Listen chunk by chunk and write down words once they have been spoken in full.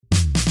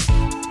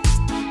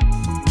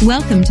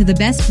Welcome to the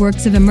best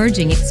works of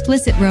emerging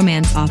explicit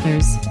romance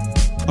authors.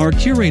 Our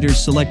curators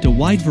select a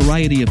wide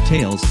variety of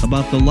tales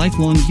about the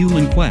lifelong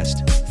human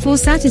quest for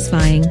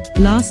satisfying,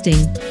 lasting,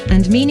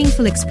 and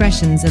meaningful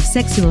expressions of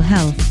sexual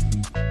health.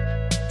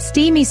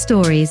 Steamy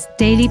Stories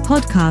daily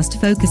podcast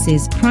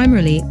focuses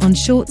primarily on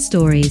short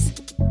stories.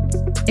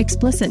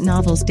 Explicit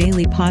Novels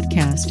Daily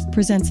Podcast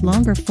presents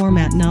longer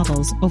format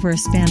novels over a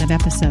span of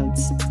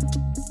episodes.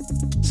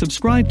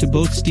 Subscribe to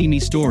both Steamy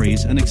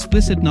Stories and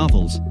Explicit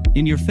Novels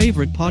in your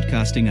favorite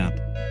podcasting app.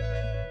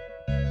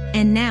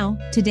 And now,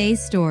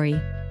 today's story.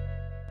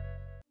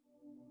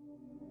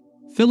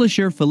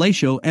 Philishire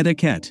Fellatio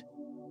Etiquette.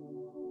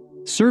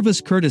 Service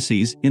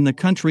Courtesies in the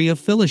Country of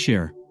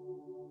Philishire.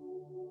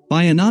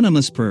 By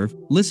Anonymous Perv,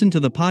 listen to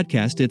the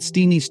podcast at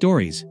Steamy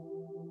Stories.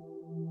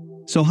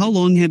 So how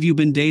long have you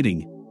been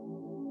dating?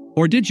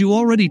 Or did you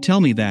already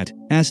tell me that?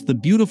 Asked the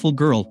beautiful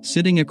girl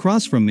sitting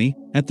across from me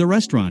at the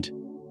restaurant.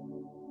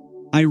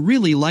 I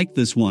really liked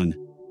this one.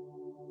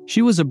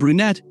 She was a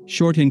brunette,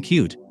 short and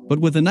cute, but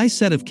with a nice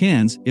set of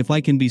cans, if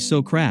I can be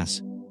so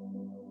crass.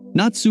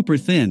 Not super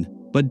thin,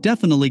 but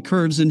definitely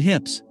curves and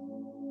hips.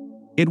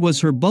 It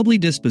was her bubbly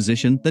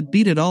disposition that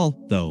beat it all,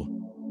 though.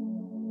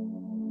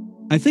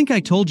 I think I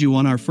told you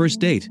on our first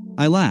date,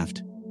 I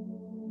laughed.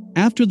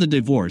 After the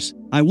divorce,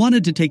 I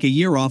wanted to take a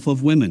year off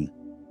of women.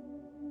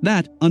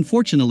 That,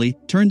 unfortunately,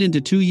 turned into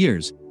 2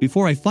 years,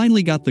 before I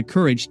finally got the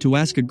courage to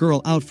ask a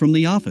girl out from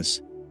the office.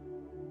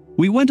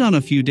 We went on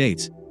a few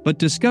dates, but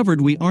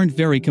discovered we aren't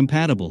very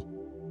compatible.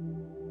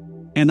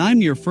 And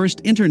I'm your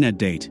first internet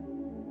date.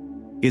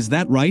 Is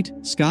that right,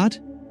 Scott?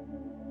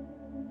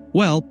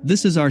 Well,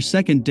 this is our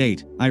second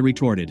date, I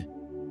retorted.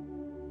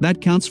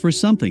 That counts for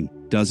something,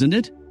 doesn't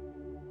it?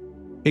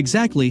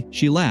 Exactly,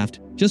 she laughed,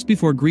 just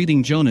before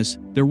greeting Jonas,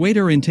 their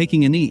waiter, and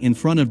taking a knee in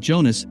front of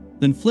Jonas,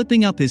 then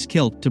flipping up his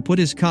kilt to put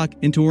his cock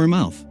into her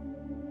mouth.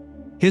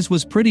 His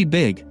was pretty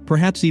big,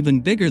 perhaps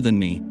even bigger than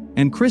me,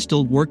 and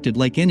Crystal worked it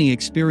like any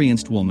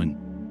experienced woman.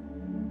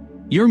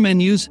 Your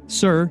menus,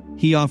 sir,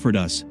 he offered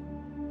us.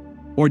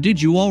 Or did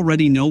you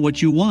already know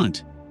what you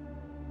want?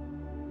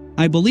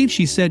 I believe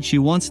she said she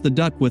wants the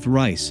duck with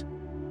rice.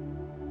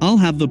 I'll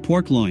have the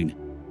pork loin.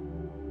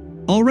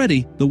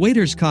 Already, the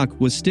waiter's cock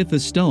was stiff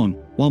as stone,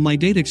 while my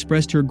date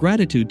expressed her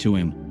gratitude to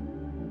him.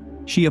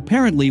 She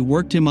apparently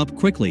worked him up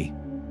quickly.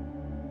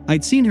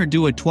 I'd seen her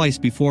do it twice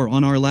before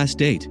on our last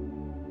date.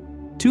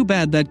 Too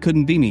bad that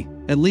couldn't be me,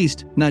 at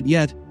least, not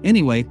yet,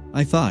 anyway,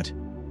 I thought.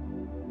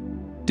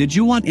 Did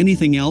you want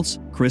anything else,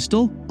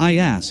 Crystal? I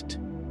asked.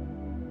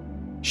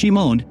 She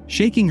moaned,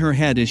 shaking her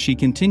head as she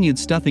continued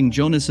stuffing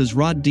Jonas's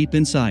rod deep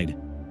inside.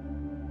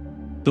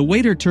 The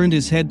waiter turned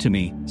his head to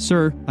me.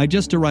 Sir, I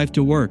just arrived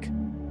to work.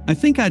 I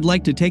think I'd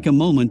like to take a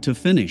moment to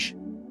finish.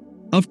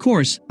 Of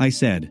course, I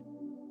said.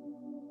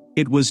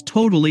 It was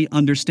totally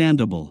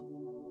understandable.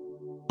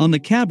 On the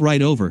cab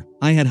ride over,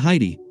 I had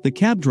Heidi, the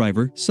cab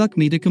driver, suck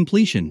me to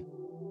completion.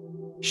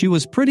 She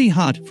was pretty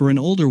hot for an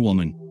older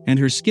woman, and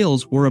her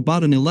skills were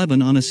about an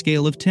 11 on a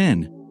scale of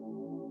 10.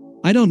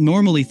 I don't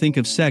normally think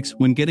of sex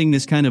when getting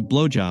this kind of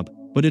blowjob,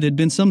 but it had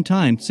been some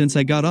time since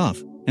I got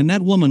off, and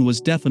that woman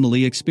was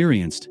definitely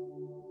experienced.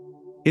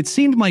 It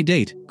seemed my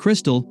date,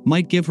 Crystal,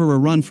 might give her a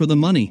run for the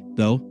money,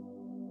 though.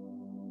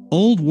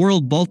 Old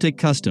world Baltic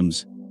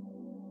customs.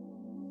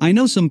 I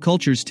know some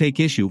cultures take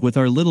issue with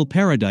our little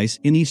paradise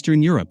in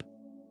Eastern Europe.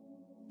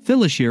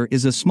 Philishire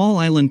is a small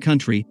island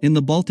country in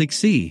the Baltic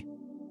Sea.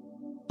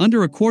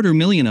 Under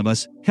 250,000 of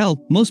us,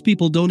 hell, most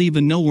people don't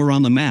even know we're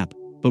on the map,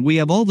 but we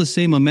have all the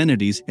same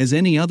amenities as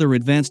any other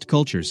advanced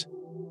cultures.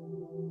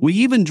 We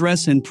even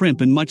dress and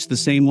primp in much the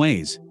same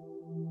ways.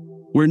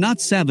 We're not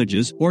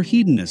savages or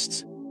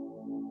hedonists.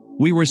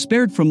 We were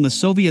spared from the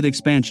Soviet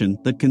expansion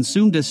that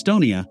consumed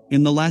Estonia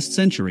in the last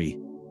century.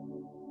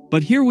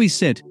 But here we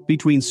sit,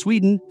 between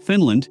Sweden,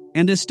 Finland,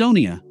 and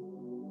Estonia.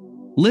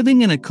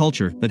 Living in a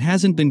culture that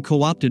hasn't been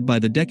co-opted by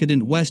the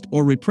decadent West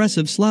or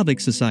repressive Slavic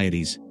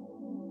societies.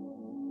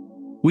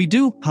 We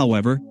do,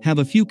 however, have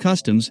a few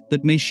customs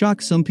that may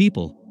shock some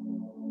people.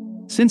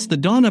 Since the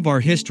dawn of our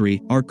history,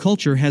 our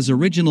culture has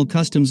original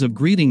customs of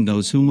greeting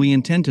those whom we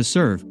intend to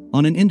serve,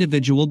 on an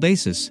individual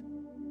basis.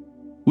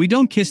 We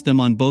don't kiss them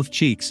on both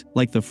cheeks,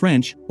 like the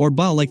French, or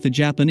bow like the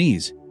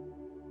Japanese.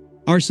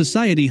 Our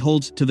society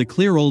holds to the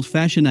clear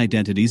old-fashioned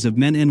identities of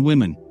men and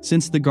women,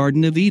 since the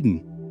Garden of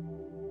Eden.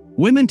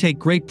 Women take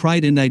great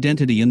pride and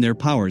identity in their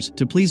powers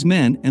to please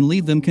men and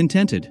leave them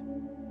contented.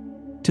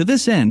 To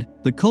this end,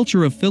 the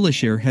culture of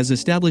Philishire has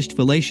established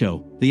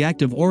fellatio, the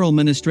act of oral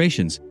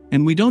ministrations,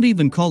 and we don't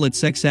even call it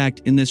sex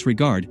act in this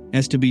regard,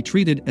 as to be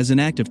treated as an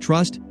act of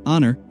trust,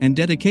 honor, and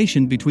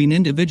dedication between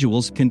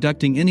individuals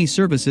conducting any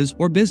services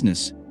or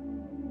business.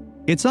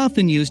 It's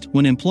often used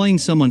when employing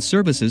someone's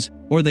services,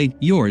 or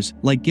yours,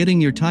 like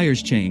getting your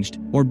tires changed,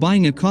 or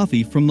buying a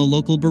coffee from the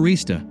local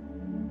barista.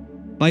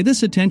 By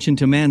this attention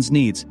to man's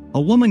needs,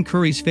 a woman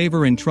curries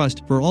favor and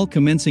trust for all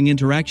commencing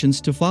interactions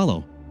to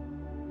follow.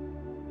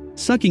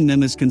 Sucking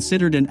them is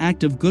considered an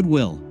act of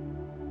goodwill.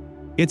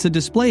 It's a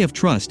display of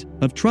trust,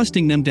 of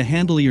trusting them to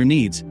handle your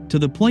needs, to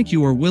the point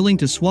you are willing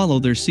to swallow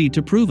their seed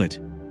to prove it.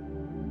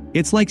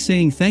 It's like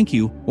saying thank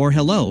you, or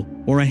hello,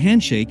 or a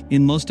handshake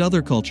in most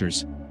other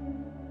cultures.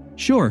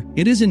 Sure,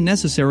 it isn't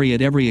necessary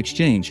at every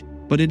exchange,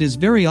 but it is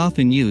very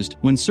often used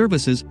when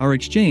services are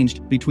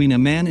exchanged between a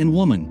man and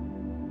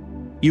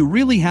woman. You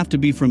really have to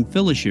be from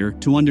Philishire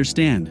to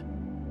understand.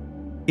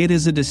 It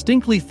is a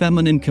distinctly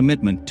feminine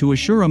commitment to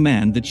assure a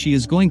man that she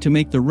is going to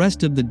make the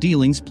rest of the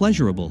dealings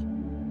pleasurable.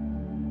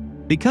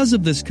 Because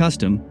of this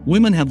custom,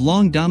 women have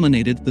long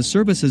dominated the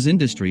services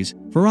industries,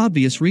 for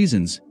obvious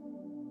reasons.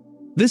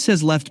 This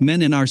has left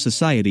men in our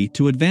society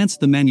to advance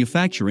the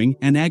manufacturing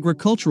and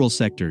agricultural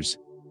sectors.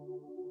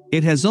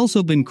 It has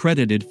also been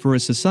credited for a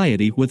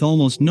society with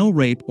almost no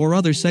rape or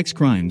other sex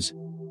crimes.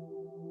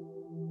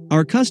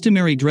 Our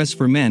customary dress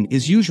for men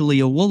is usually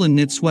a woolen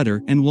knit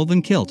sweater and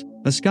woven kilt,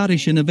 a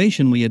Scottish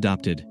innovation we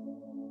adopted.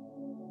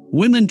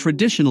 Women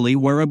traditionally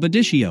wear a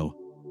bodicchio,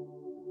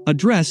 a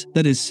dress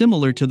that is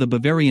similar to the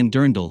Bavarian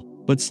dirndl,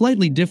 but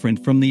slightly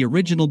different from the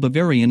original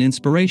Bavarian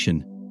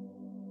inspiration.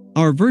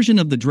 Our version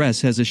of the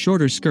dress has a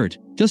shorter skirt,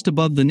 just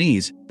above the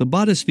knees. The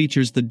bodice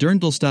features the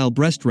dirndl-style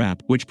breast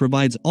wrap, which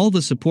provides all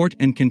the support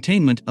and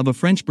containment of a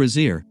French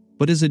brassiere,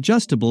 but is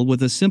adjustable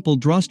with a simple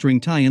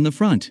drawstring tie in the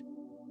front.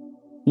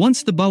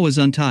 Once the bow is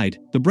untied,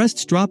 the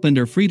breasts drop and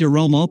are free to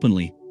roam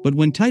openly, but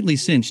when tightly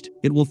cinched,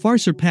 it will far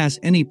surpass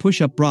any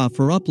push-up bra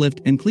for uplift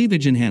and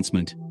cleavage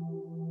enhancement.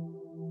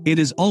 It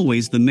is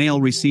always the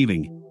male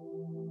receiving.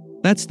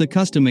 That's the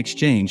custom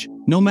exchange,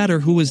 no matter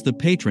who is the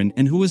patron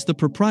and who is the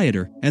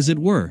proprietor, as it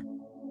were.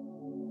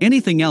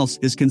 Anything else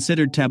is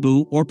considered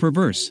taboo or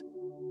perverse.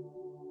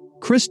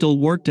 Crystal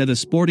worked at a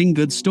sporting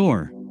goods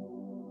store.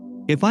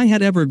 If I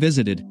had ever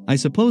visited, I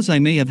suppose I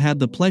may have had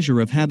the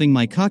pleasure of having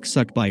my cock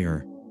sucked by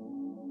her.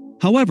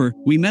 However,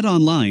 we met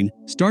online,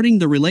 starting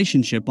the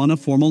relationship on a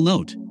formal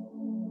note.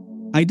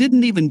 I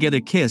didn't even get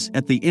a kiss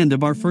at the end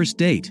of our first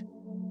date.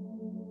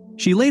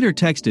 She later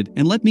texted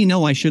and let me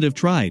know I should have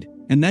tried,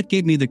 and that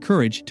gave me the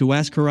courage to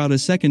ask her out a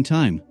second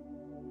time.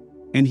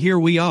 And here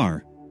we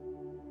are.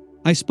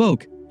 I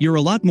spoke. You're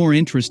a lot more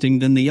interesting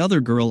than the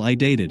other girl I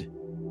dated.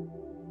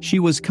 She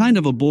was kind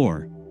of a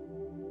bore.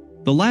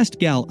 The last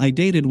gal I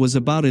dated was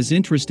about as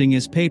interesting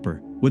as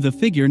paper, with a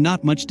figure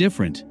not much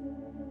different.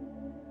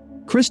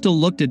 Crystal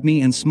looked at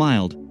me and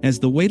smiled as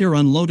the waiter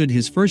unloaded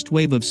his first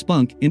wave of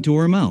spunk into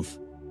her mouth.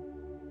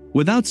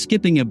 Without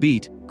skipping a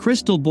beat,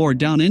 Crystal bore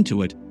down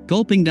into it,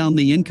 gulping down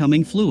the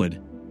incoming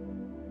fluid.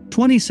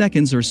 20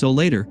 seconds or so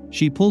later,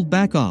 she pulled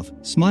back off,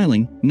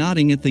 smiling,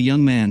 nodding at the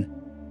young man.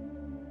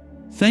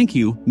 "Thank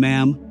you,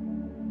 ma'am.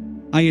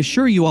 I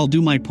assure you I'll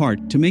do my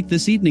part to make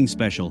this evening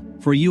special,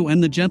 for you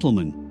and the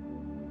gentleman."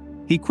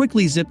 He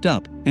quickly zipped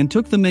up and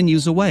took the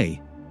menus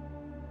away.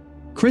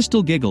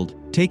 Crystal giggled,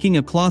 taking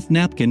a cloth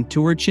napkin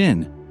to her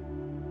chin.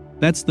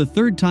 "That's the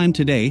third time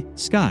today,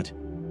 Scott."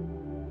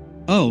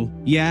 "Oh,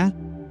 yeah?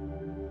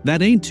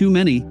 That ain't too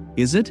many,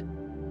 is it?"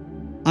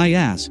 I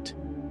asked.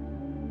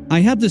 I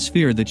have this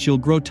fear that she'll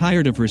grow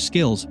tired of her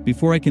skills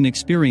before I can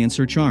experience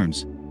her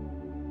charms.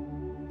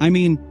 I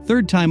mean,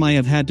 third time I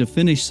have had to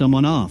finish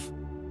someone off.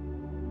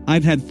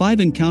 I've had 5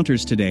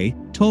 encounters today,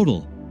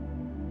 total.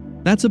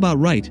 That's about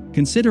right,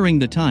 considering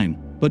the time,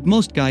 but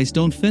most guys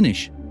don't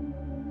finish.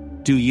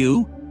 Do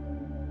you?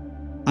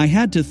 I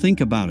had to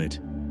think about it.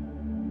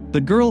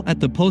 The girl at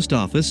the post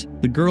office,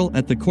 the girl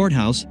at the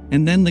courthouse,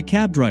 and then the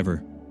cab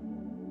driver.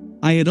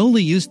 I had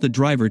only used the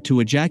driver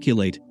to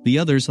ejaculate, the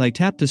others I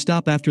tapped to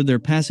stop after their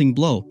passing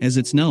blow, as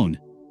it's known.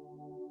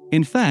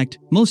 In fact,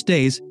 most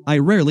days, I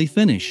rarely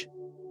finish.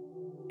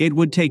 It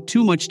would take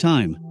too much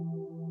time.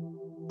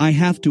 I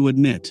have to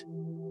admit.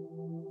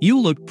 You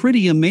look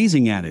pretty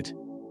amazing at it.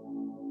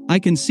 I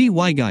can see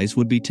why guys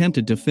would be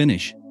tempted to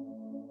finish.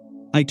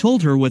 I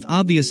told her with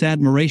obvious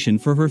admiration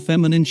for her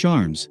feminine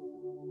charms.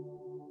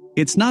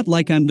 It's not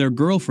like I'm their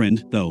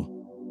girlfriend, though.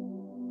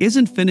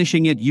 Isn't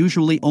finishing it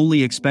usually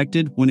only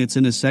expected when it's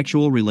in a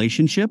sexual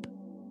relationship?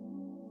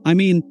 I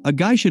mean, a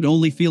guy should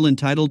only feel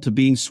entitled to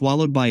being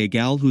swallowed by a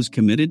gal who's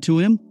committed to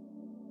him?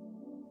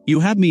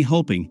 You have me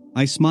hoping,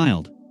 I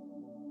smiled.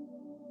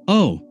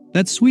 Oh,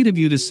 that's sweet of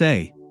you to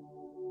say.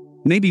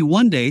 Maybe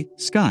one day,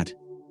 Scott.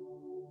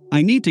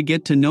 I need to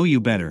get to know you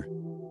better.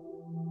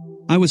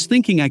 I was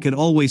thinking I could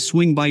always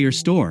swing by your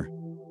store.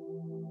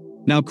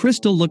 Now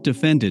Crystal looked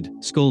offended,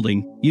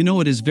 scolding, "You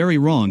know it is very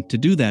wrong to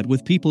do that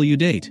with people you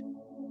date.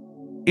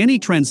 Any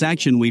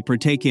transaction we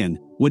partake in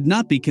would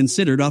not be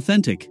considered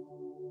authentic."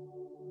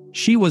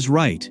 She was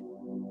right.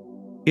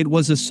 It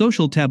was a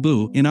social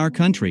taboo in our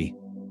country.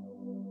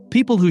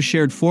 People who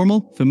shared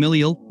formal,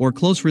 familial, or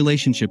close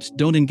relationships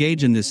don't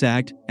engage in this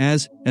act,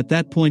 as, at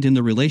that point in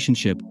the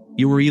relationship,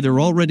 you were either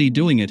already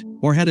doing it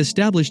or had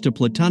established a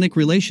platonic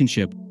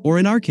relationship, or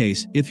in our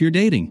case, if you're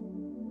dating.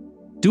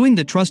 Doing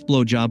the trust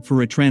blowjob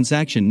for a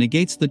transaction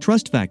negates the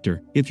trust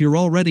factor if you're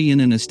already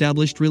in an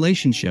established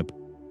relationship.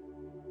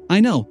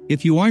 I know,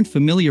 if you aren't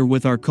familiar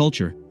with our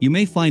culture, you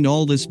may find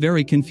all this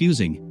very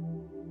confusing.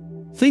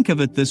 Think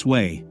of it this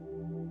way.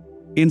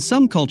 In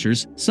some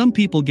cultures, some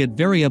people get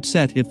very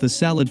upset if the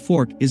salad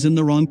fork is in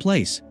the wrong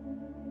place.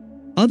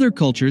 Other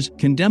cultures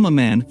condemn a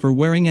man for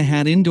wearing a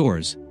hat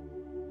indoors.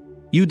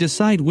 You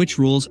decide which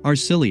rules are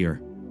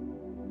sillier.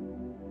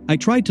 I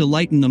tried to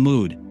lighten the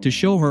mood, to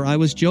show her I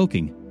was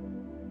joking.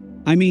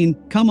 I mean,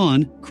 come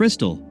on,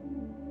 Crystal.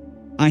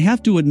 I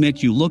have to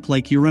admit you look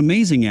like you're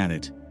amazing at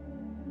it.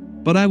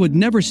 But I would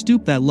never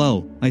stoop that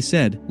low, I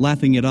said,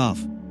 laughing it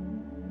off.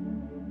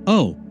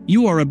 Oh,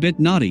 you are a bit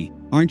naughty,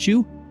 aren't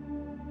you?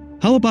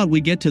 How about we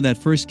get to that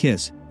first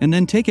kiss, and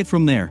then take it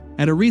from there,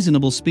 at a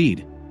reasonable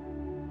speed?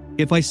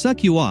 If I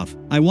suck you off,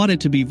 I want it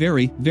to be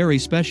very, very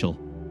special.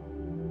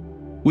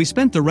 We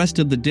spent the rest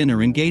of the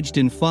dinner engaged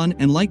in fun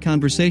and light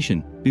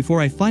conversation, before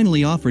I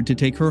finally offered to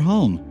take her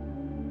home.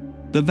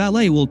 The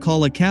valet will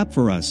call a cab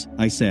for us,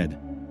 I said.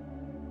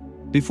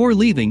 Before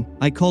leaving,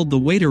 I called the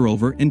waiter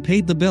over and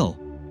paid the bill.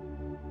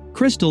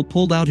 Crystal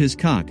pulled out his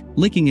cock,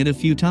 licking it a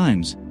few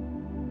times.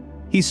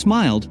 He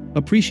smiled,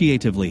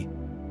 appreciatively.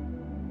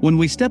 When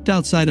we stepped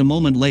outside a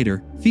moment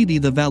later, Phoebe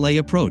the valet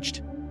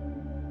approached.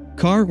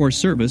 Car or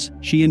service,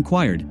 she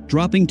inquired,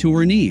 dropping to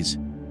her knees.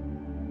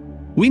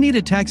 We need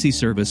a taxi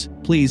service,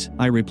 please,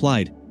 I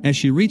replied, as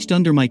she reached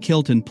under my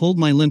kilt and pulled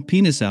my limp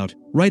penis out,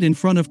 right in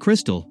front of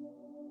Crystal.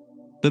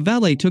 The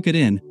valet took it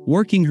in,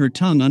 working her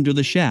tongue under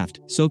the shaft,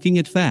 soaking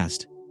it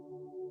fast.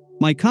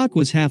 My cock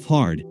was half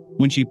hard,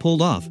 when she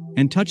pulled off,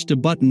 and touched a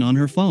button on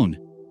her phone.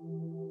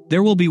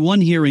 There will be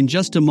one here in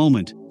just a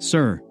moment,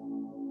 sir.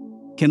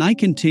 Can I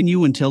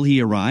continue until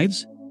he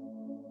arrives?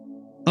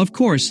 Of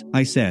course,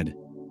 I said.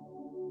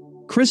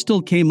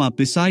 Crystal came up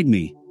beside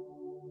me.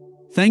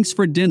 Thanks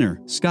for dinner,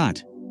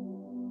 Scott.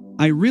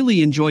 I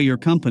really enjoy your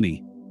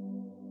company.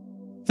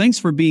 Thanks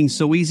for being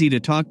so easy to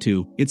talk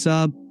to, it's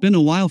been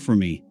a while for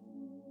me.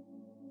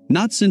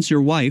 Not since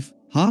your wife,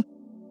 huh?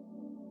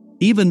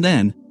 Even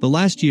then, the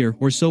last year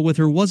or so with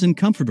her wasn't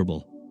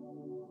comfortable.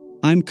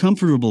 I'm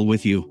comfortable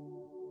with you,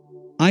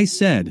 I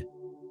said.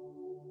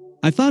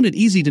 I found it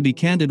easy to be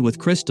candid with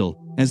Crystal,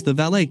 as the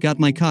valet got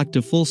my cock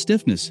to full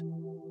stiffness.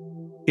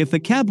 If the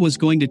cab was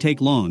going to take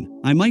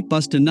long, I might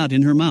bust a nut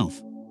in her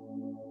mouth.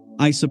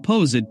 I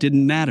suppose it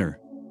didn't matter.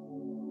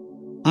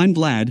 I'm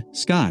glad,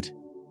 Scott.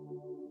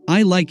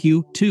 I like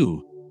you,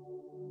 too.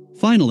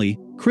 Finally,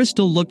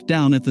 Crystal looked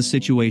down at the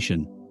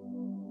situation.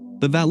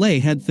 The valet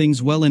had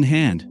things well in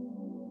hand.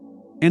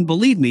 And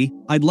believe me,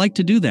 I'd like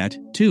to do that,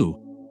 too.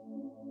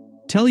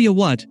 Tell you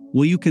what,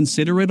 will you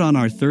consider it on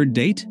our third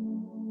date?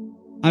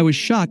 I was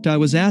shocked I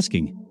was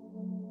asking.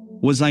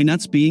 Was I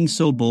nuts being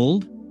so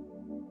bold?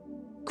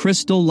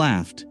 Crystal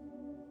laughed.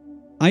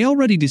 I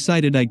already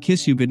decided I'd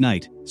kiss you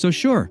goodnight, so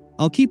sure,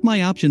 I'll keep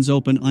my options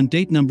open on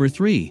date number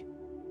 3.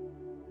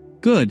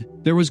 Good,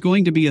 there was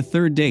going to be a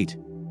third date.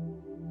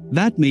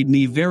 That made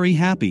me very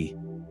happy.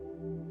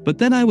 But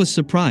then I was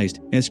surprised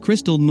as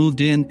Crystal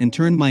moved in and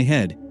turned my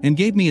head and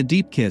gave me a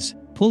deep kiss,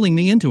 pulling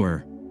me into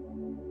her.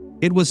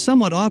 It was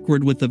somewhat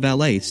awkward with the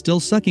valet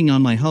still sucking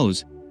on my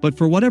hose, but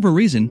for whatever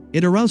reason,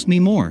 it aroused me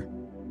more.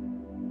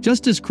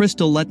 Just as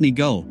Crystal let me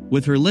go,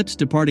 with her lips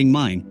departing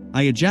mine,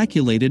 I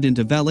ejaculated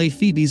into valet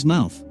Phoebe's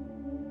mouth.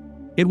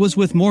 It was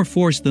with more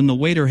force than the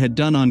waiter had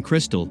done on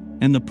Crystal,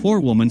 and the poor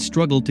woman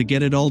struggled to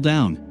get it all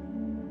down.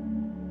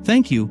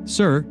 Thank you,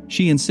 sir,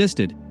 she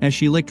insisted, as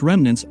she licked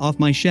remnants off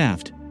my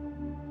shaft.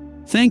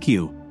 Thank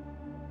you.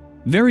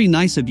 Very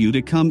nice of you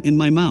to come in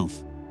my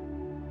mouth.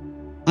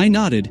 I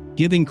nodded,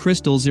 giving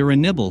Crystal a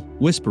nibble,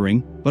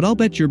 whispering, but I'll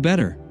bet you're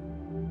better.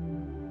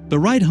 The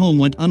ride home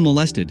went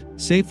unmolested,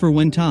 save for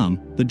when Tom,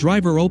 the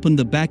driver, opened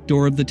the back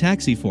door of the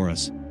taxi for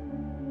us.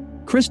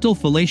 Crystal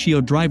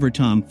fellatioed driver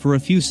Tom for a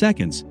few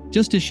seconds,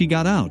 just as she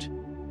got out.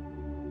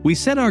 We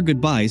said our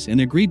goodbyes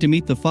and agreed to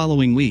meet the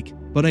following week,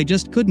 but I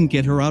just couldn't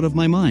get her out of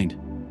my mind.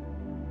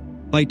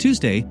 By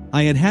Tuesday,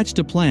 I had hatched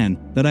a plan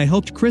that I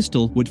hoped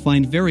Crystal would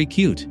find very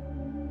cute.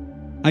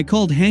 I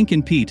called Hank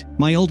and Pete,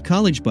 my old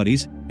college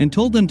buddies, and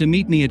told them to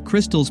meet me at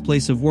Crystal's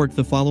place of work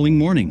the following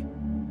morning.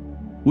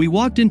 We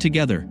walked in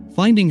together,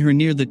 finding her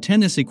near the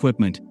tennis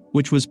equipment,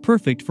 which was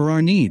perfect for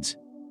our needs.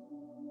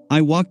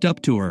 I walked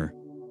up to her.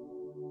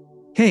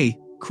 Hey,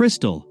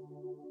 Crystal.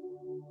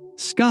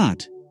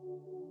 Scott.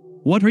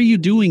 What are you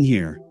doing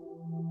here?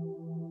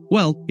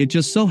 Well, it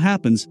just so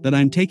happens that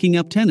I'm taking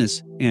up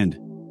tennis, and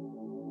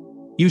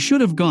you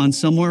should have gone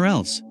somewhere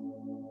else.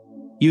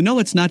 You know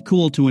it's not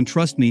cool to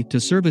entrust me to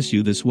service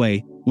you this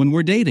way when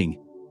we're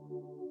dating.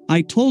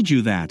 I told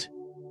you that.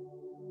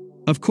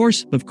 Of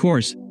course,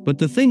 but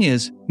the thing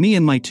is, me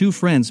and my 2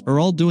 friends are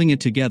all doing it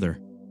together.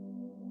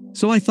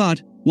 So I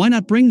thought, why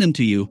not bring them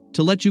to you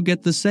to let you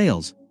get the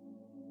sales?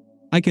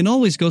 I can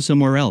always go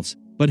somewhere else,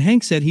 but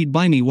Hank said he'd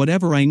buy me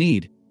whatever I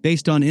need,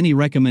 based on any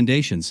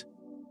recommendations.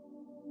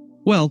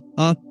 Well,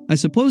 I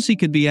suppose he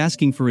could be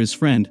asking for his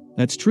friend,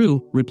 that's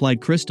true,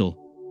 replied Crystal.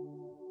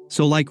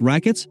 So like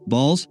rackets,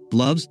 balls,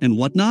 gloves, and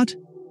whatnot?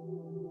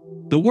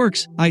 The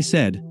works, I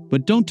said,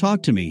 but don't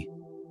talk to me.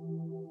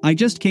 I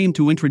just came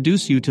to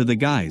introduce you to the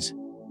guys.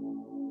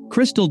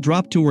 Crystal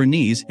dropped to her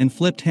knees and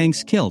flipped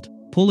Hank's kilt,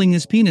 pulling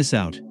his penis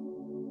out.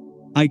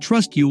 I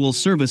trust you will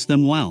service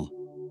them well.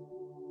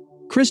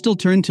 Crystal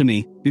turned to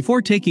me,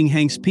 before taking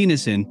Hank's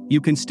penis in, you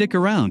can stick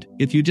around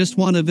if you just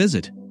want to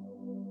visit.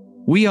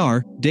 We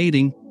are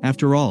dating,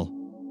 after all.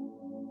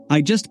 I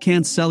just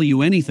can't sell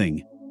you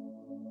anything.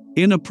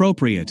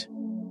 Inappropriate.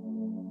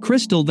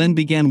 Crystal then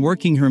began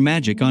working her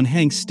magic on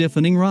Hank's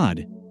stiffening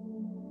rod.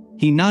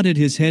 He nodded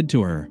his head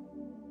to her.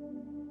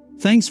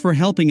 Thanks for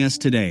helping us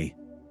today.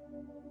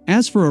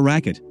 As for a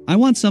racket, I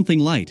want something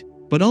light,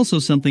 but also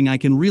something I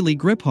can really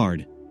grip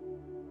hard.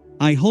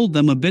 I hold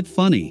them a bit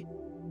funny.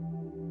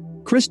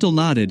 Crystal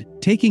nodded,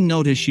 taking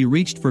note as she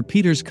reached for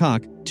Peter's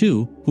cock,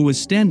 too, who was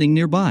standing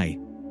nearby.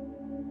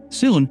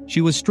 Soon,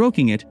 she was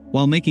stroking it,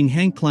 while making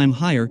Hank climb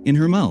higher in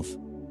her mouth.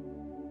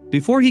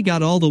 Before he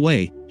got all the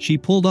way, she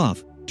pulled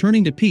off,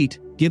 turning to Pete,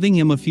 giving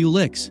him a few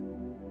licks.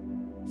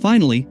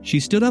 Finally, she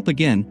stood up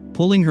again,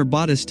 pulling her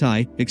bodice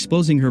tie,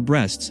 exposing her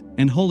breasts,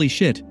 and holy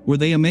shit, were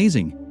they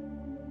amazing.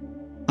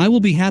 I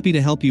will be happy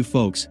to help you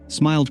folks,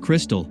 smiled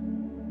Crystal.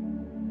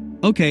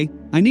 Okay,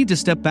 I need to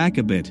step back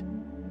a bit.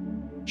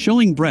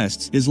 Showing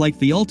breasts is like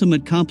the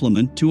ultimate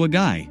compliment to a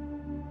guy.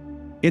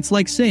 It's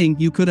like saying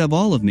you could have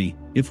all of me,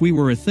 if we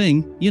were a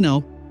thing, you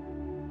know.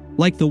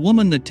 Like the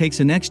woman that takes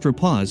an extra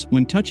pause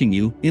when touching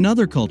you in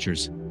other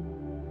cultures.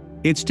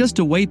 It's just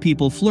a way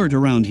people flirt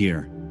around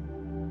here.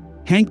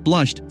 Hank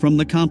blushed from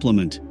the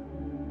compliment.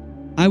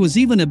 I was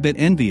even a bit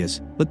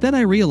envious, but then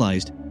I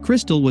realized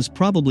Crystal was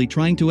probably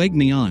trying to egg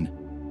me on.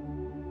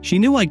 She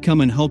knew I'd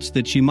come in hopes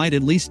that she might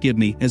at least give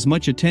me as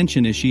much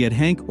attention as she had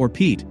Hank or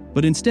Pete,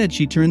 but instead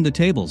she turned the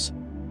tables.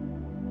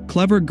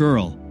 Clever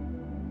girl.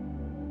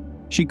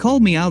 She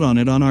called me out on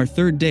it on our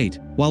third date,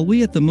 while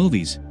we at the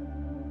movies.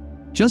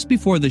 Just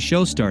before the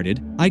show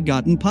started, I'd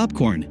gotten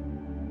popcorn.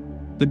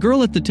 The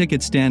girl at the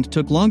ticket stand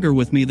took longer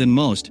with me than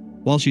most,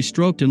 while she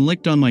stroked and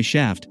licked on my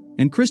shaft,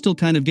 and Crystal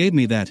kind of gave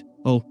me that,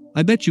 "Oh,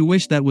 I bet you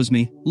wish that was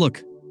me,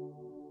 look."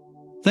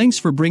 Thanks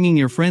for bringing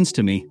your friends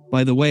to me,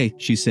 by the way,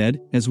 she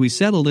said, as we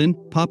settled in,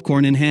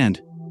 popcorn in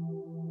hand.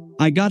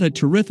 I got a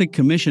terrific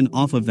commission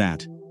off of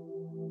that.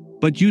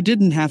 But you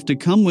didn't have to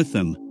come with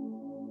them.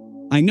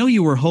 I know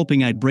you were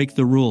hoping I'd break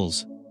the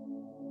rules.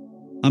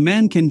 A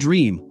man can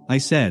dream, I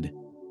said.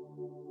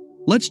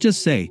 Let's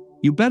just say,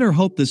 you better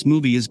hope this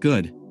movie is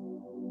good.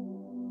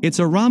 It's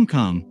a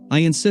rom-com, I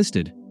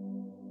insisted.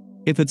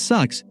 If it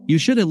sucks, you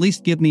should at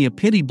least give me a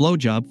pity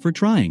blowjob for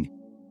trying.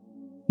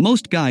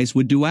 Most guys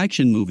would do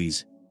action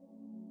movies.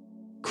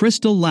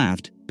 Crystal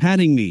laughed,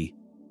 patting me.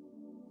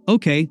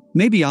 Okay,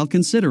 maybe I'll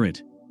consider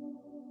it.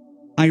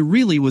 I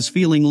really was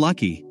feeling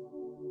lucky.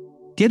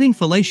 Getting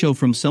fellatio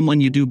from someone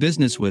you do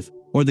business with,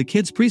 or the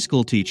kid's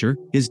preschool teacher,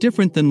 is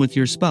different than with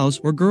your spouse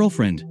or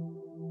girlfriend.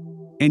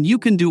 And you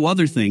can do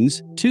other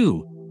things,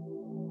 too.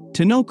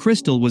 To know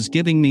Crystal was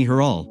giving me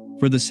her all,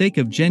 for the sake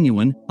of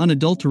genuine,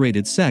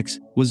 unadulterated sex,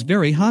 was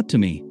very hot to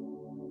me.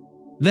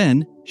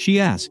 Then, she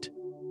asked.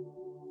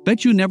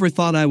 Bet you never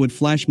thought I would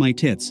flash my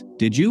tits,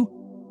 did you?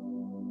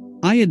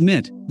 I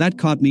admit, that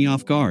caught me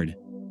off guard.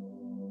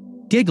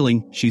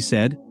 Giggling, she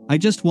said, I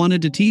just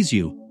wanted to tease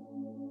you.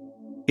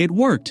 It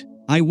worked,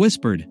 I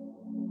whispered.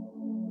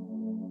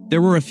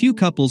 There were a few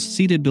couples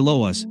seated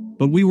below us,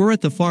 but we were at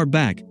the far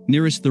back,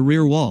 nearest the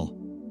rear wall.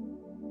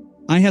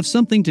 I have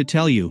something to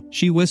tell you,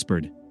 she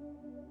whispered.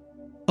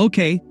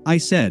 Okay, I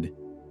said.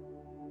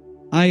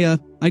 I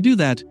do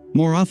that,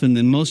 more often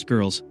than most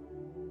girls.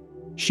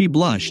 She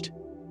blushed.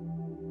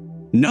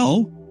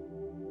 No?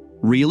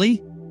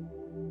 Really?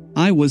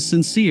 I was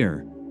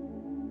sincere.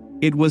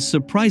 It was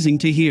surprising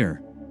to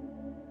hear.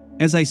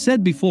 As I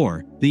said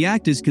before, the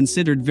act is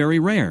considered very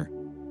rare.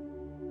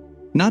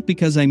 Not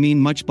because I mean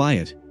much by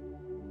it.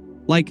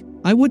 Like,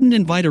 I wouldn't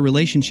invite a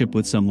relationship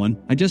with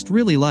someone I just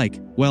really like,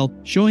 well,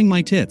 showing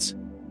my tits.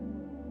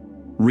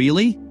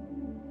 Really?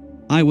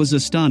 I was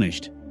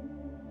astonished.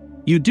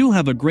 You do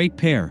have a great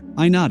pair,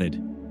 I nodded.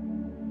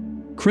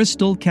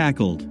 Crystal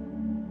cackled.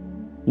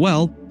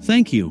 Well,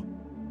 thank you.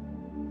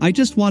 I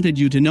just wanted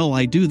you to know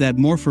I do that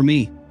more for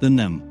me than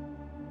them.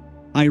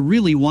 I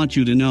really want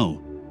you to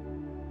know.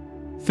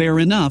 Fair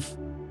enough.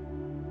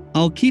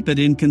 I'll keep it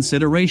in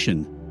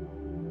consideration.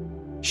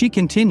 She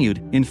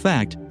continued, in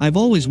fact, I've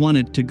always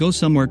wanted to go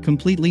somewhere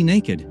completely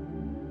naked.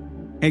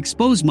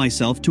 Expose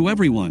myself to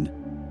everyone.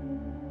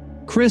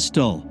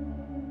 Crystal.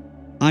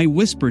 I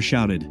whisper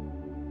shouted.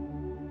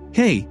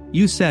 Hey,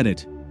 you said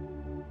it.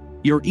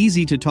 You're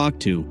easy to talk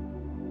to.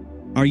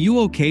 Are you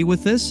okay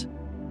with this?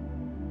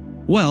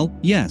 Well,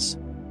 yes.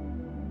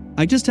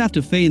 I just have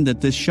to feign that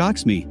this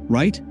shocks me,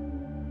 right?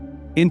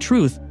 In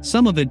truth,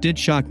 some of it did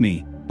shock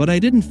me, but I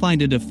didn't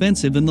find it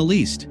offensive in the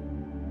least.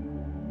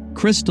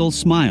 Crystal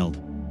smiled.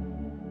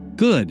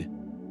 Good.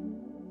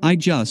 I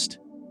just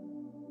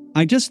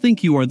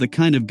think you are the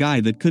kind of guy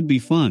that could be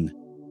fun.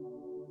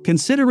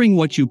 Considering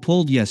what you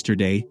pulled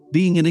yesterday,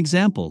 being an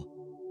example.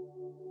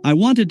 I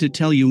wanted to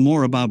tell you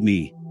more about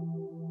me.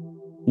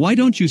 Why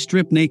don't you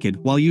strip naked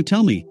while you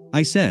tell me,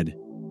 I said.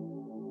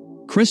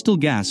 Crystal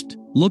gasped,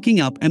 looking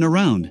up and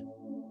around.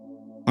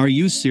 Are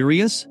you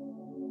serious?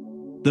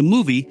 The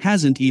movie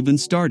hasn't even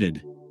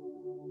started.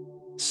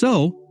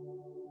 So,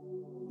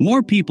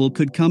 more people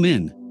could come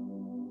in.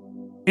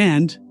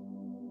 And,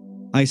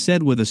 I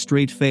said with a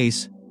straight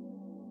face.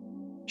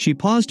 She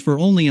paused for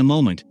only a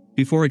moment,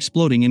 before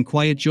exploding in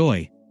quiet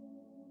joy.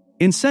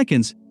 In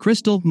seconds,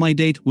 Crystal, my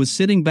date, was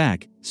sitting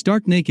back,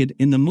 stark naked,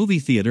 in the movie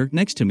theater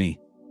next to me.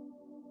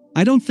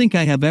 I don't think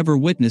I have ever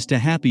witnessed a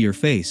happier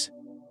face.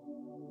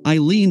 I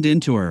leaned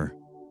into her.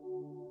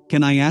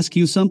 "Can I ask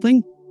you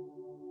something?"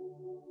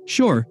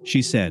 "Sure,"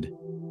 she said.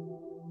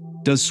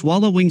 "Does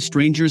swallowing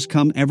strangers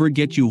cum ever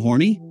get you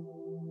horny?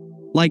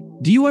 Like,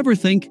 do you ever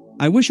think,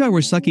 I wish I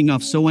were sucking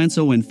off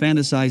so-and-so and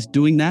fantasize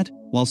doing that,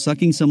 while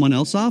sucking someone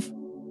else off?"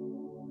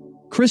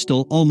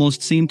 Crystal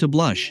almost seemed to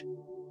blush.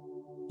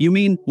 "You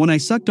mean, when I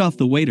sucked off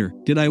the waiter,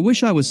 did I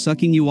wish I was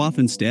sucking you off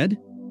instead?"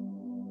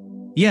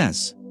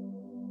 "Yes.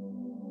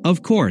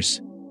 Of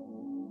course.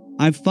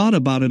 I've thought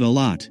about it a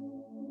lot.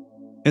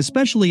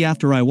 Especially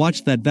after I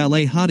watched that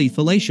valet hottie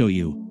fellatio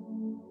you.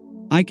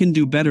 I can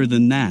do better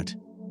than that.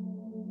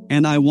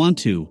 And I want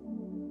to."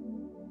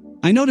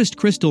 I noticed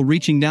Crystal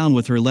reaching down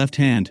with her left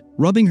hand,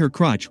 rubbing her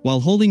crotch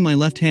while holding my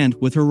left hand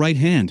with her right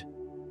hand.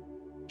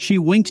 She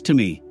winked to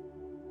me.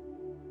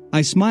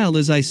 I smiled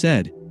as I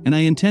said, "And I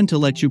intend to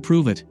let you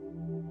prove it."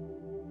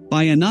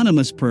 By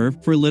Anonymous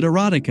Perv for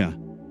Literotica.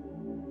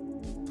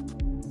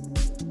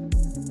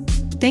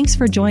 Thanks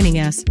for joining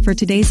us for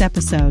today's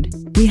episode.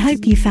 We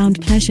hope you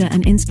found pleasure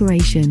and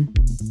inspiration.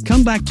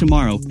 Come back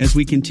tomorrow as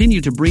we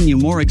continue to bring you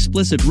more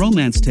explicit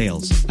romance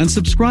tales, and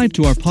subscribe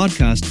to our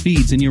podcast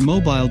feeds in your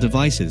mobile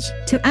devices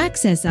To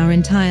access our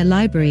entire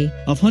library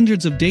of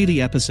hundreds of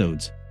daily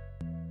episodes.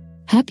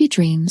 Happy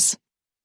dreams.